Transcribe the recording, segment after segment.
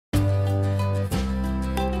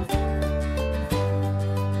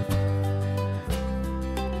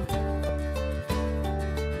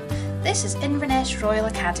This is Inverness Royal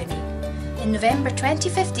Academy. In November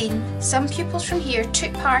 2015, some pupils from here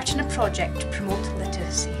took part in a project to promote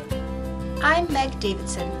literacy. I'm Meg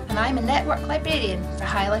Davidson and I'm a network librarian for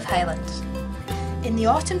High Life Highlands. In the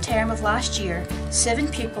autumn term of last year, 7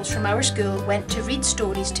 pupils from our school went to read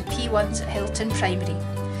stories to P1s at Hilton Primary.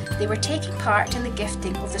 They were taking part in the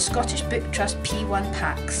gifting of the Scottish Book Trust P1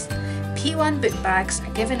 packs. P1 book bags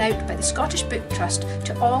are given out by the Scottish Book Trust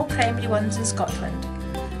to all primary ones in Scotland.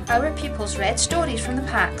 Our pupils read stories from the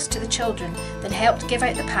packs to the children, then helped give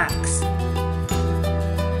out the packs.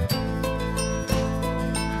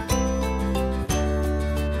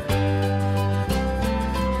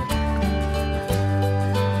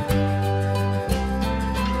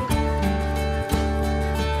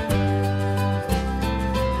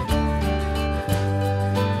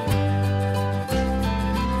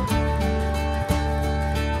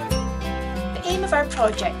 Our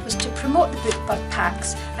project was to promote the book bug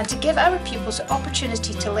packs and to give our pupils the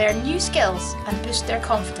opportunity to learn new skills and boost their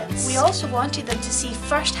confidence. We also wanted them to see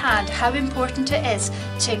firsthand how important it is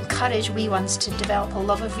to encourage wee ones to develop a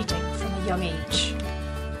love of reading from a young age.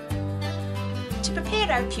 To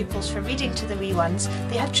prepare our pupils for reading to the wee ones,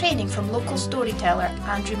 they had training from local storyteller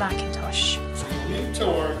Andrew McIntosh. We need to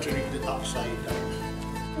learn to read it upside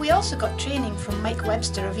down. We also got training from Mike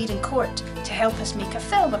Webster of Eden Court to help us make a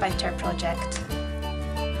film about our project.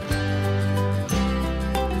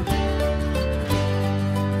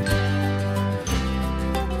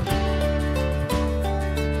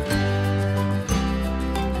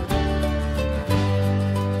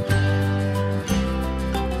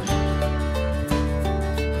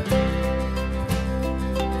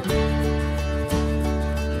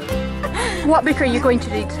 What book are you going to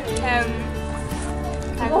read?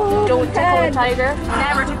 Don't tickle a tiger.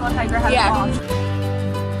 Never tickle a tiger.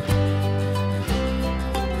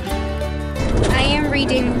 I am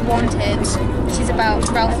reading Wanted, which is about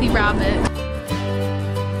Ralphie Rabbit.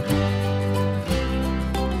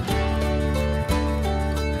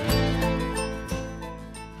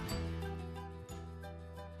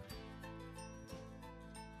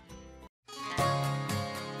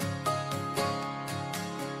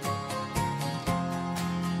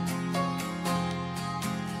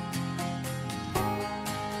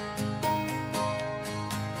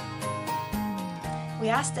 We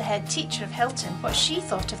asked the head teacher of Hilton what she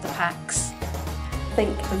thought of the packs. I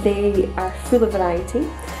think they are full of variety.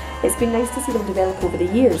 It's been nice to see them develop over the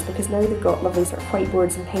years because now they've got lovely sort of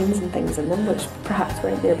whiteboards and pens and things in them, which perhaps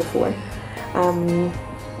weren't there before.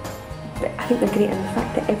 But I think they're great, and the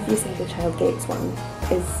fact that every single child gets one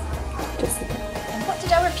is just super. And what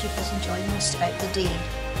did our pupils enjoy most about the day?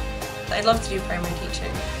 I'd love to do primary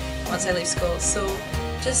teaching once I leave school, so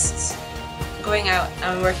just going out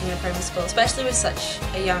and working in a primary school, especially with such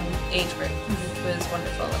a young age group, was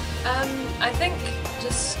wonderful. I think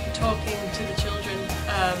just talking to the children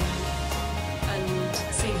and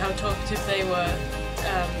seeing how talkative they were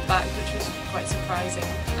back, which was quite surprising,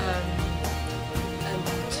 and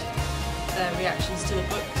their reactions to the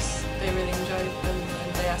books, they really enjoyed them,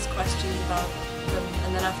 and they asked questions about them,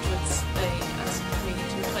 and then afterwards they asked me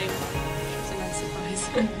to play with them, which was a nice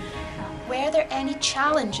surprise. Were there any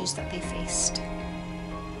challenges that they faced?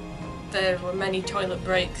 There were many toilet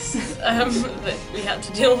breaks that we had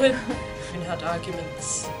to deal with. We had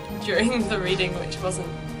arguments during the reading, which wasn't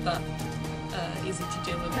that easy to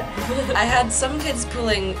deal with. I had some kids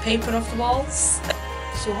pulling paper off the walls.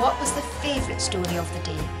 So what was the favourite story of the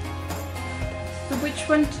day? So which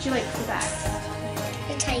one did you like the best?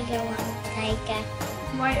 The tiger one, tiger.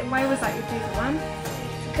 Why was that your favourite one?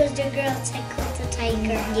 Because the girl tickled the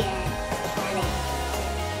tiger. Yeah.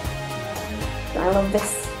 I love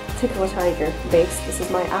this Tickle a Tiger base. This is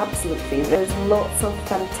my absolute favourite. There's lots of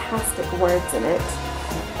fantastic words in it.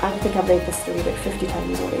 I think I've read this story about 50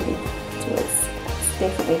 times already, so it's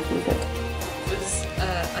definitely a favourite.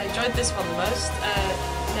 I enjoyed this one the most,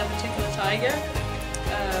 Never Tickle a Tiger.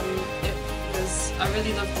 I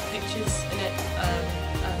really loved the pictures in it, and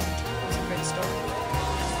it was a great story.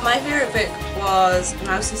 My favourite book was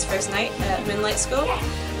Mouse's First Night at Moonlight School.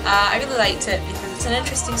 I really liked it because it's an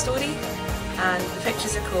interesting story and the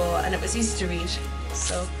pictures are cool and it was easy to read,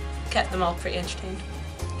 so kept them all pretty entertained.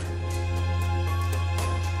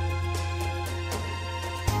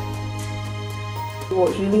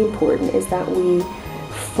 What's really important is that we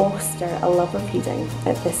foster a love of reading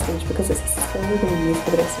at this stage because it's a skill we're going to use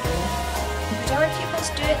for the rest of our life. Would our pupils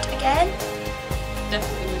do it again?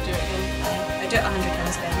 Definitely would do it again. I do it 100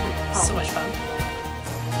 times again. It's so much fun.